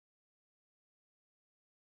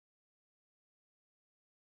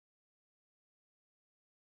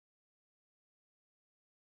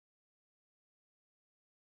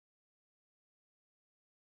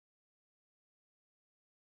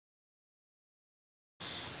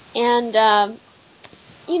And,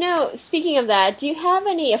 speaking of that, do you have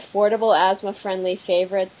any affordable asthma-friendly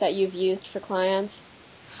favorites that you've used for clients?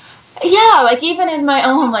 Yeah, like even in my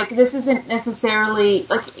own home, like this isn't necessarily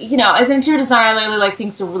like, as an interior designer, I really like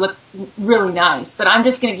things to look really nice, but I'm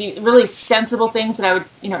just going to give you really sensible things that I would,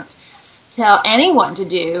 tell anyone to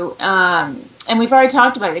do. And we've already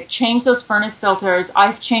talked about it. Like, change those furnace filters.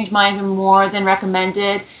 I've changed mine even more than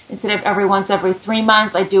recommended. Instead of every 3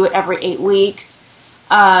 months, I do it every 8 weeks.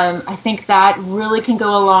 I think that really can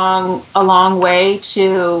go a long way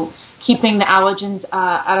to keeping the allergens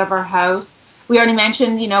out of our house. We already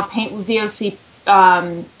mentioned, paint with VOC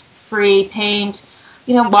free paint.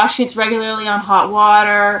 Wash sheets regularly on hot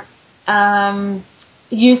water. I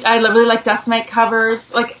really like dust mite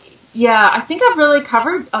covers. Like, yeah, I think I've really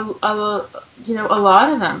covered a lot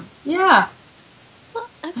of them. Yeah. Well,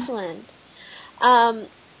 excellent. Um,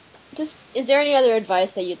 is there any other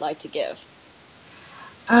advice that you'd like to give?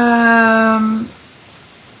 Um,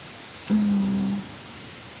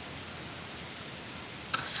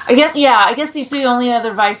 I guess the only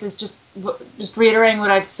other advice is just reiterating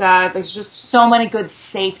what I've said. There's just so many good,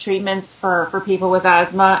 safe treatments for people with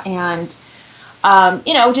asthma, and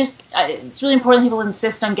it's really important people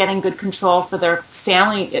insist on getting good control for their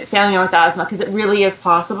family member with asthma, because it really is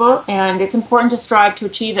possible, and it's important to strive to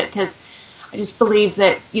achieve it, because I just believe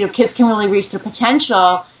that kids can really reach their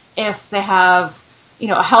potential if they have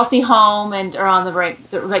a healthy home and are on the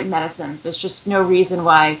right medicines. There's just no reason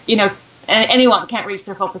why anyone can't reach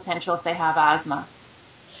their full potential if they have asthma.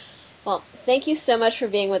 Well, thank you so much for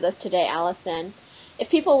being with us today, Allison. If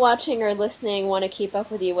people watching or listening want to keep up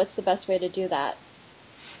with you, what's the best way to do that?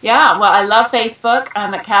 Yeah, well, I love Facebook.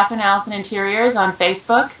 I'm at Catherine Allison Interiors on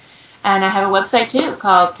Facebook, and I have a website too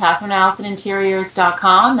called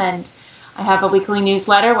CatherineAllisonInteriors.com, and I have a weekly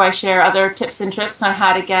newsletter where I share other tips and tricks on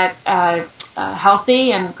how to get a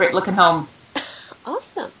healthy and great-looking home.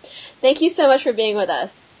 Awesome. Thank you so much for being with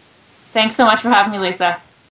us. Thanks so much for having me, Lisa.